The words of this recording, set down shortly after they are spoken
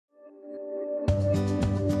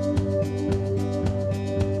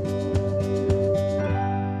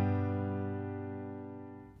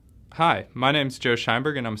Hi, my name is Joe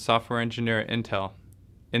Scheinberg and I'm a software engineer at Intel.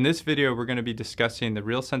 In this video, we're going to be discussing the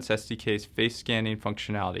RealSense SDK's face scanning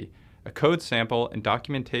functionality. A code sample and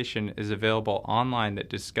documentation is available online that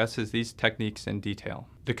discusses these techniques in detail.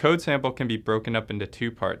 The code sample can be broken up into two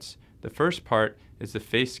parts. The first part is the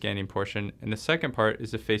face scanning portion, and the second part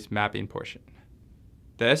is the face mapping portion.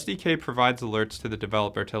 The SDK provides alerts to the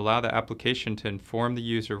developer to allow the application to inform the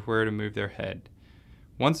user where to move their head.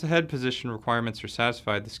 Once the head position requirements are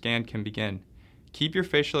satisfied, the scan can begin. Keep your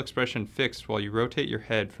facial expression fixed while you rotate your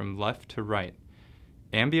head from left to right.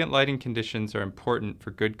 Ambient lighting conditions are important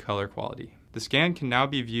for good color quality. The scan can now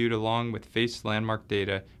be viewed along with face landmark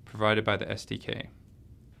data provided by the SDK.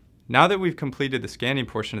 Now that we've completed the scanning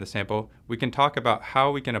portion of the sample, we can talk about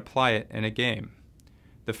how we can apply it in a game.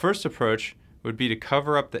 The first approach would be to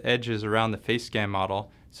cover up the edges around the face scan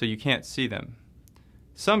model so you can't see them.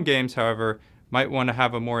 Some games, however, might want to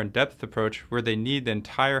have a more in-depth approach where they need the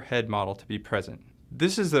entire head model to be present.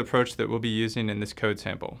 This is the approach that we'll be using in this code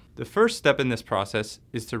sample. The first step in this process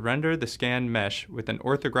is to render the scan mesh with an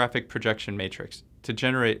orthographic projection matrix to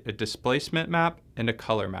generate a displacement map and a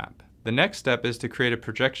color map. The next step is to create a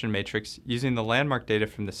projection matrix using the landmark data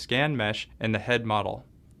from the scan mesh and the head model.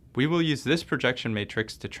 We will use this projection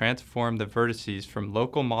matrix to transform the vertices from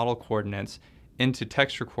local model coordinates into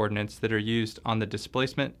texture coordinates that are used on the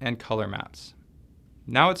displacement and color maps.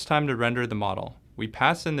 Now it's time to render the model. We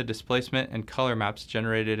pass in the displacement and color maps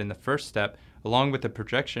generated in the first step along with the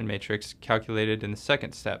projection matrix calculated in the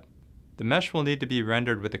second step. The mesh will need to be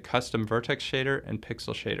rendered with a custom vertex shader and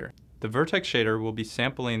pixel shader. The vertex shader will be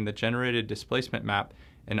sampling the generated displacement map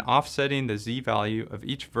and offsetting the z value of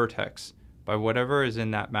each vertex by whatever is in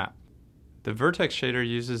that map. The vertex shader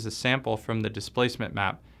uses a sample from the displacement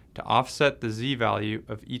map to offset the z value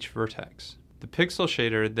of each vertex. The pixel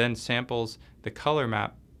shader then samples the color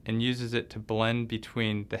map and uses it to blend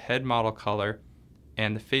between the head model color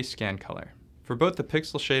and the face scan color. For both the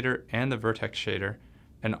pixel shader and the vertex shader,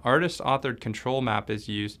 an artist-authored control map is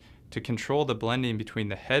used to control the blending between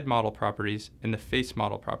the head model properties and the face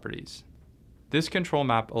model properties. This control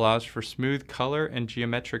map allows for smooth color and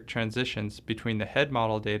geometric transitions between the head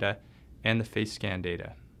model data and the face scan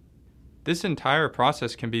data. This entire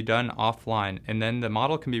process can be done offline, and then the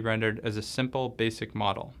model can be rendered as a simple basic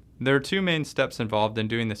model. There are two main steps involved in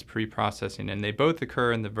doing this pre-processing, and they both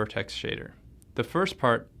occur in the vertex shader. The first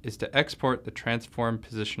part is to export the transformed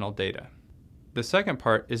positional data. The second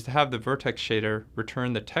part is to have the vertex shader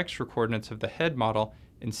return the texture coordinates of the head model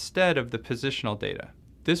instead of the positional data.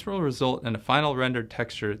 This will result in a final rendered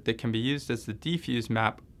texture that can be used as the diffuse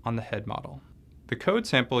map on the head model. The code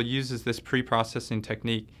sample uses this pre-processing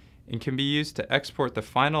technique and can be used to export the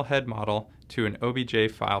final head model to an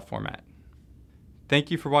OBJ file format. Thank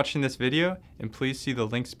you for watching this video, and please see the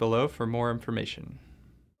links below for more information.